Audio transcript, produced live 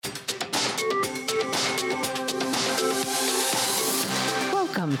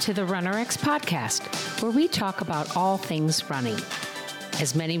to the RunnerX podcast, where we talk about all things running.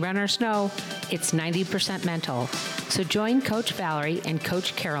 As many runners know, it's 90% mental. So join Coach Valerie and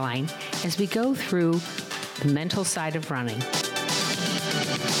Coach Caroline as we go through the mental side of running.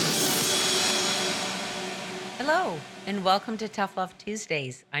 Hello, and welcome to Tough Love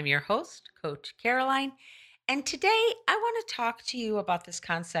Tuesdays. I'm your host, Coach Caroline, and today I want to talk to you about this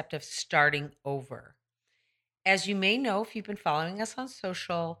concept of starting over. As you may know, if you've been following us on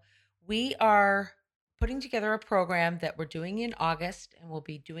social, we are putting together a program that we're doing in August, and we'll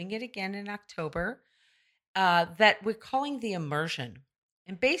be doing it again in October, that we're calling the Immersion.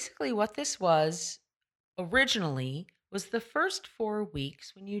 And basically what this was originally was the first 4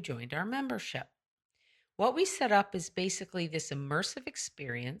 weeks when you joined our membership. What we set up is basically this immersive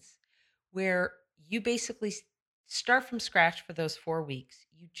experience where you basically start from scratch for those 4 weeks.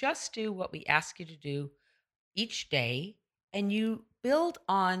 You just do what we ask you to do each day, and you build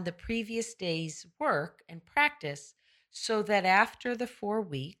on the previous day's work and practice so that after the 4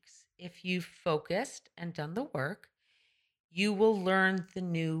 weeks, if you've focused and done the work, you will learn the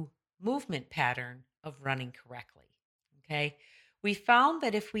new movement pattern of running correctly. Okay. We found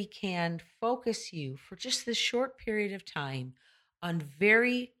that if we can focus you for just this short period of time on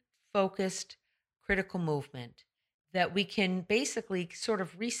very focused critical movement, that we can basically sort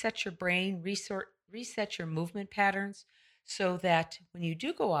of reset your brain, reset your movement patterns so that when you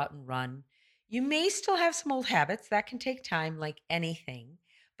do go out and run, you may still have some old habits that can take time like anything,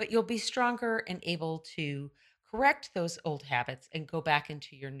 but you'll be stronger and able to correct those old habits and go back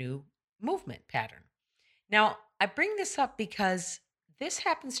into your new movement pattern. Now, I bring this up because this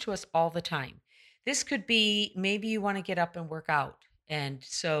happens to us all the time. This could be maybe you want to get up and work out. And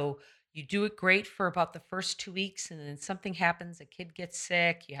so you do it great for about the first 2 weeks, and then something happens, a kid gets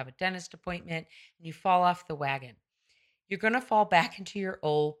sick, you have a dentist appointment, and you fall off the wagon. You're going to fall back into your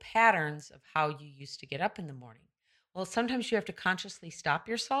old patterns of how you used to get up in the morning. Well, sometimes you have to consciously stop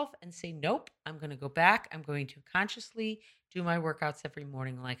yourself and say, nope, I'm going to go back. I'm going to consciously do my workouts every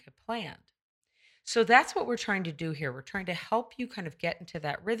morning like I planned. So that's what we're trying to do here. We're trying to help you kind of get into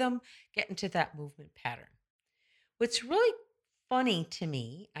that rhythm, get into that movement pattern. What's really funny to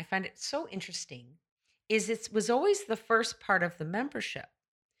me, I find it so interesting, is it was always the first part of the membership.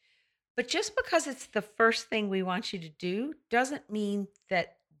 But just because it's the first thing we want you to do doesn't mean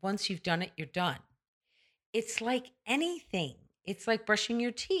that once you've done it, you're done. It's like anything. It's like brushing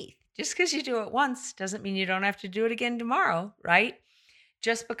your teeth. Just because you do it once doesn't mean you don't have to do it again tomorrow, right?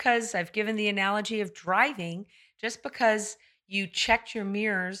 Just because I've given the analogy of driving, just because you checked your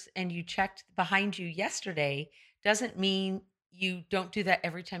mirrors and you checked behind you yesterday doesn't mean you don't do that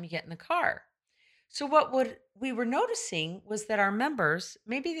every time you get in the car. So we were noticing was that our members,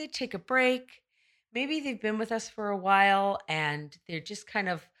 maybe they take a break, maybe they've been with us for a while and they're just kind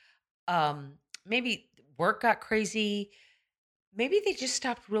of, maybe work got crazy. Maybe they just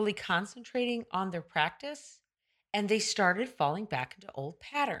stopped really concentrating on their practice and they started falling back into old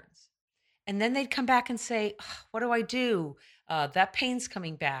patterns. And then they'd come back and say, what do I do? That pain's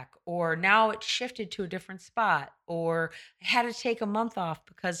coming back, or now it shifted to a different spot, or I had to take a month off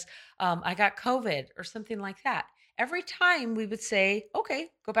because I got COVID or something like that. Every time we would say,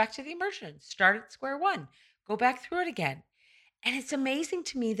 okay, go back to the immersion, start at square one, go back through it again. And it's amazing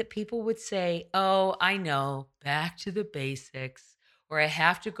to me that people would say, oh, I know, back to the basics, or I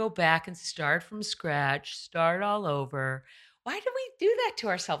have to go back and start from scratch, start all over. Why do we do that to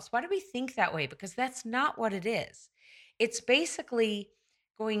ourselves? Why do we think that way? Because that's not what it is. It's basically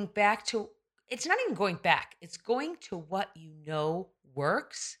going back to, it's not even going back, it's going to what you know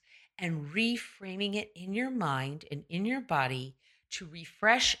works and reframing it in your mind and in your body to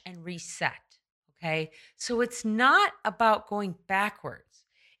refresh and reset. Okay. So it's not about going backwards.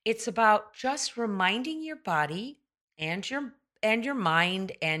 It's about just reminding your body and your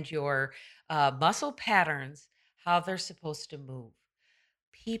mind and your muscle patterns how they're supposed to move.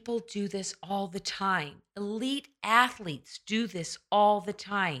 People do this all the time. Elite athletes do this all the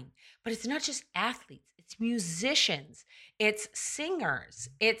time. But it's not just athletes, it's musicians, it's singers,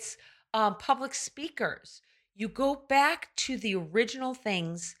 it's public speakers. You go back to the original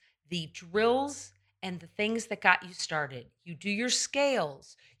things, the drills and the things that got you started. You do your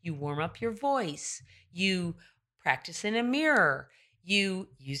scales, you warm up your voice, you practice in a mirror, you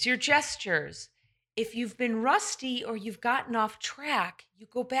use your gestures. If you've been rusty or you've gotten off track, you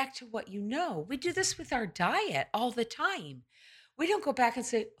go back to what you know. We do this with our diet all the time. We don't go back and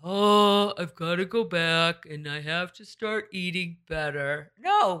say, oh, I've got to go back and I have to start eating better.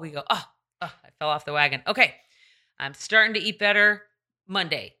 No, we go, oh, I fell off the wagon. Okay, I'm starting to eat better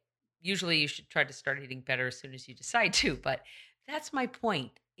Monday. Usually you should try to start eating better as soon as you decide to, but that's my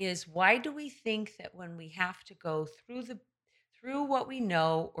point. is, why do we think that when we have to go through what we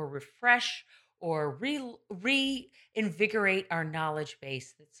know, or refresh, or reinvigorate our knowledge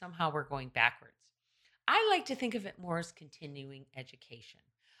base, that somehow we're going backwards? I like to think of it more as continuing education.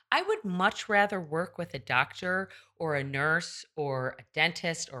 I would much rather work with a doctor or a nurse or a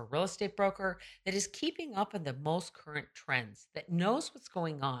dentist or a real estate broker that is keeping up on the most current trends, that knows what's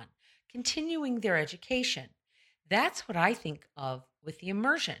going on, continuing their education. That's what I think of with the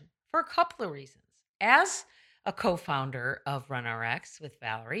immersion, for a couple of reasons. As a co founder of RunRx with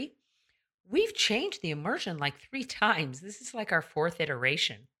Valerie, we've changed the immersion like 3 times. This is like our fourth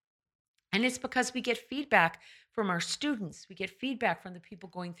iteration. And it's because we get feedback from our students. We get feedback from the people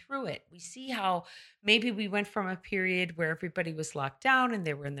going through it. We see how maybe we went from a period where everybody was locked down and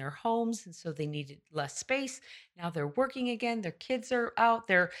they were in their homes, and so they needed less space. Now they're working again. Their kids are out.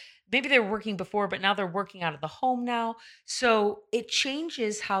 Maybe they were working before, but now they're working out of the home now. So it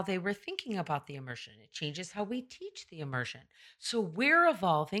changes how they were thinking about the immersion. It changes how we teach the immersion. So we're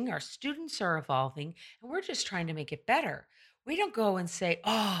evolving, our students are evolving, and we're just trying to make it better. We don't go and say,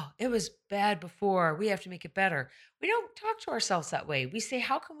 oh, it was bad before, we have to make it better. We don't talk to ourselves that way. We say,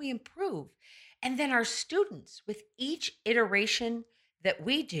 how can we improve? And then our students, with each iteration that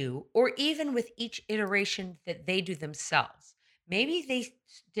we do, or even with each iteration that they do themselves, maybe they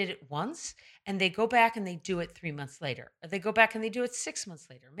did it once and they go back and they do it 3 months later, or they go back and they do it 6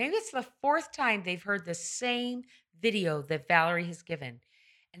 months later. Maybe it's the fourth time they've heard the same video that Valerie has given.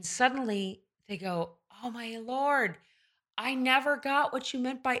 And suddenly they go, oh my Lord, I never got what you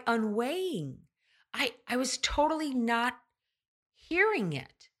meant by unweighing. I was totally not hearing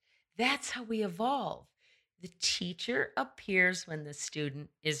it. That's how we evolve. The teacher appears when the student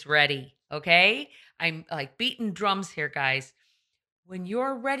is ready. Okay? I'm like beating drums here, guys. When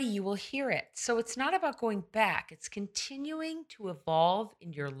you're ready, you will hear it. So it's not about going back, it's continuing to evolve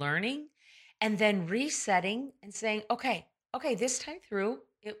in your learning, and then resetting and saying, okay, this time through,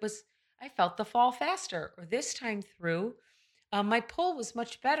 I felt the fall faster, or this time through, my pull was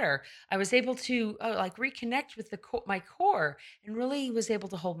much better. I was able to like reconnect with my core, and really was able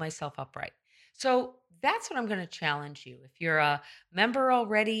to hold myself upright. So that's what I'm going to challenge you. If you're a member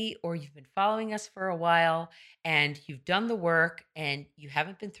already, or you've been following us for a while and you've done the work and you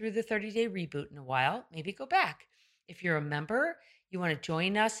haven't been through the 30-day reboot in a while, maybe go back. If you're a member, you want to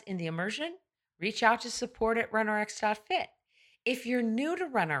join us in the immersion, reach out to support@runrx.fit. If you're new to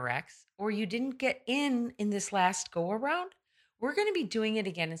RunRx, or you didn't get in this last go around, we're going to be doing it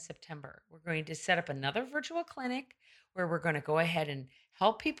again in September. We're going to set up another virtual clinic where we're going to go ahead and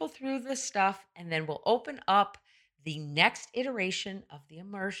help people through this stuff. And then we'll open up the next iteration of the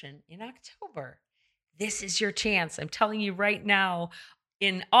immersion in October. This is your chance. I'm telling you right now,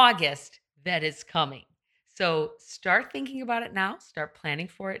 in August, that it's coming. So start thinking about it now, start planning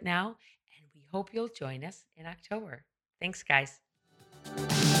for it now, and we hope you'll join us in October. Thanks, guys.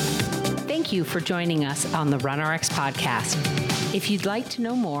 Thank you for joining us on the RunRx podcast. If you'd like to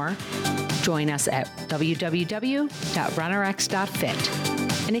know more, join us at www.runrx.fit.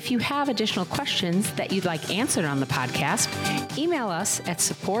 And if you have additional questions that you'd like answered on the podcast, email us at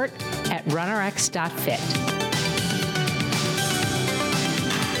support@runrx.fit.